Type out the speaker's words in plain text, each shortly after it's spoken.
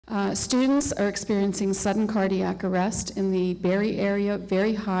Students are experiencing sudden cardiac arrest in the Barrie area,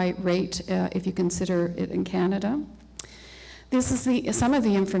 very high rate if you consider it in Canada. This is some of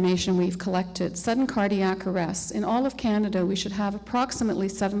the information we've collected. Sudden cardiac arrests. In all of Canada, we should have approximately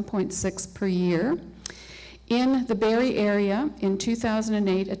 7.6 per year. In the Barrie area, in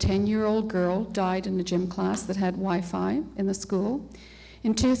 2008, a 10-year-old girl died in a gym class that had Wi-Fi in the school.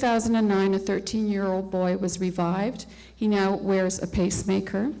 In 2009, a 13-year-old boy was revived. He now wears a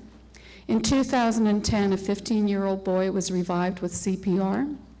pacemaker. In 2010, a 15-year-old boy was revived with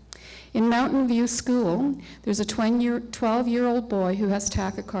CPR. In Mountain View School, there's a 12-year-old boy who has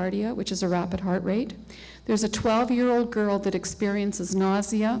tachycardia, which is a rapid heart rate. There's a 12-year-old girl that experiences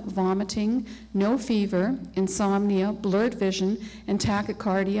nausea, vomiting, no fever, insomnia, blurred vision, and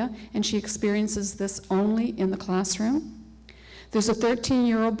tachycardia, and she experiences this only in the classroom. There's a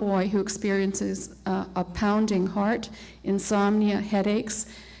 13-year-old boy who experiences a pounding heart, insomnia, headaches.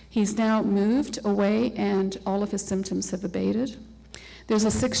 He's now moved away and all of his symptoms have abated. There's a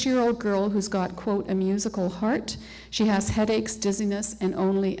 6-year-old girl who's got, quote, a musical heart. She has headaches, dizziness, and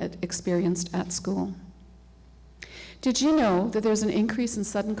only experienced at school. Did you know that there's an increase in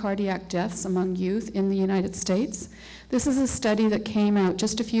sudden cardiac deaths among youth in the United States? This is a study that came out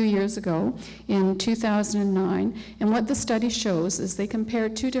just a few years ago in 2009, and what the study shows is they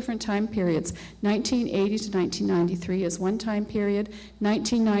compared two different time periods, 1980 to 1993 as one time period,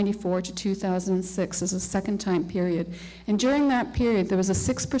 1994 to 2006 as a second time period. And during that period, there was a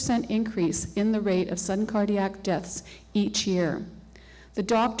 6% increase in the rate of sudden cardiac deaths each year. The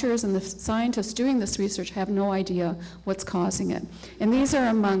doctors and the scientists doing this research have no idea what's causing it. And these are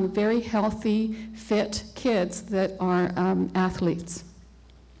among very healthy, fit kids that are athletes.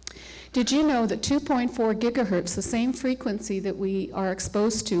 Did you know that 2.4 gigahertz, the same frequency that we are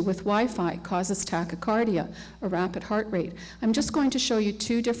exposed to with Wi-Fi, causes tachycardia, a rapid heart rate? I'm just going to show you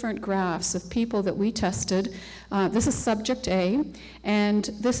two different graphs of people that we tested. This is subject A, and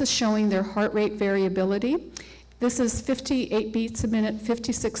this is showing their heart rate variability. This is 58 beats a minute,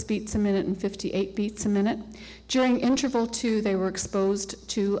 56 beats a minute, and 58 beats a minute. During interval 2, they were exposed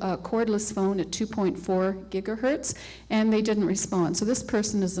to a cordless phone at 2.4 gigahertz, and they didn't respond. So this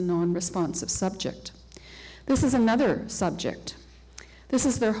person is a non-responsive subject. This is another subject. This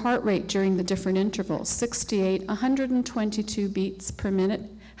is their heart rate during the different intervals, 68, 122 beats per minute,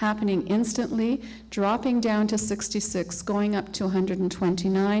 happening instantly, dropping down to 66, going up to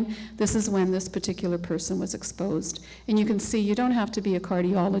 129. This is when this particular person was exposed. And you can see you don't have to be a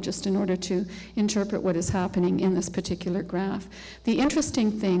cardiologist in order to interpret what is happening in this particular graph. The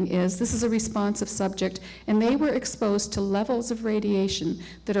interesting thing is this is a responsive subject, and they were exposed to levels of radiation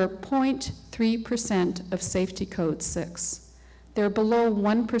that are 0.3% of safety code 6. They're below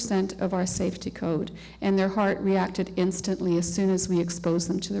 1% of our safety code, and their heart reacted instantly as soon as we exposed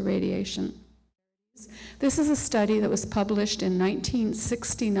them to the radiation. This is a study that was published in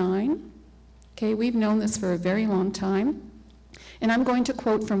 1969. Okay, we've known this for a very long time. And I'm going to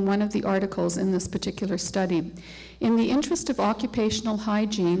quote from one of the articles in this particular study. In the interest of occupational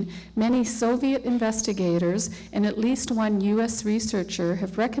hygiene, many Soviet investigators and at least one US researcher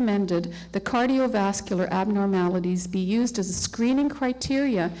have recommended the cardiovascular abnormalities be used as a screening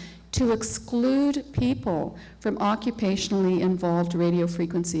criteria to exclude people from occupationally involved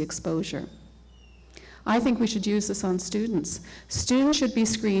radiofrequency exposure. I think we should use this on students. Students should be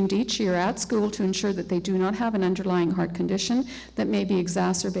screened each year at school to ensure that they do not have an underlying heart condition that may be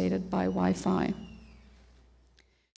exacerbated by Wi-Fi.